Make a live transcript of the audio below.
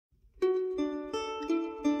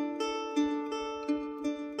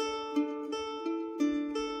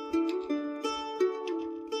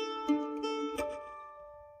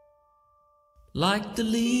Like the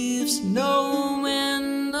leaves know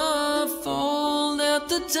in the fall that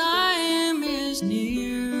the time is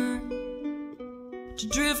near to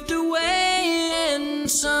drift away in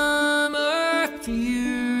summer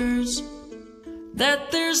fears, that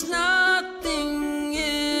there's nothing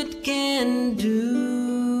it can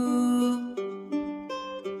do.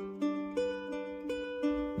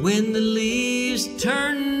 When the leaves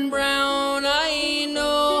turn brown, I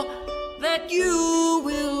know that you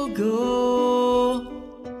will go,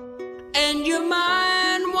 and your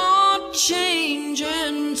mind won't change.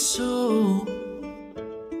 And so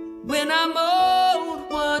when I'm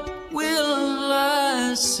old, what will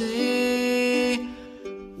I say?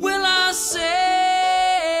 Will I say,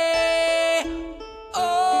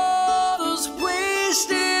 oh, those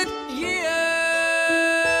wasted years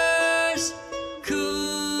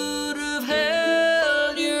could have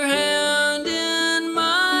held your hand in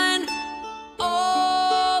mine?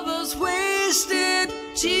 All those wasted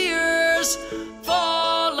tears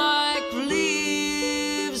fall like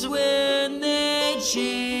leaves when they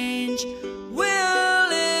change. Will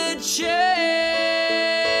it change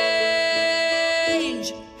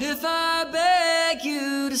if I beg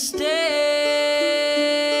you to stay?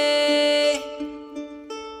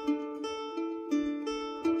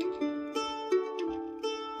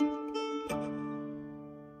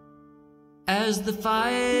 As the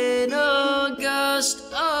final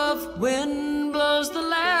gust of wind blows the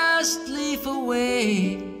last leaf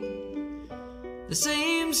away, the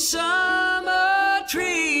same summer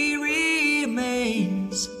tree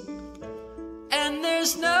remains, and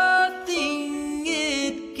there's nothing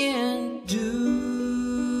it can do.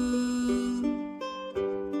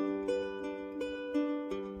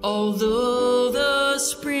 Although the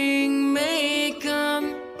spring may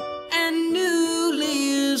come and new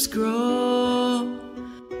leaves grow,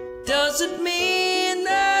 doesn't mean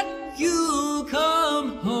that you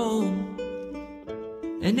come home.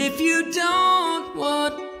 And if you don't,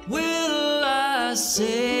 what will I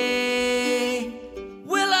say?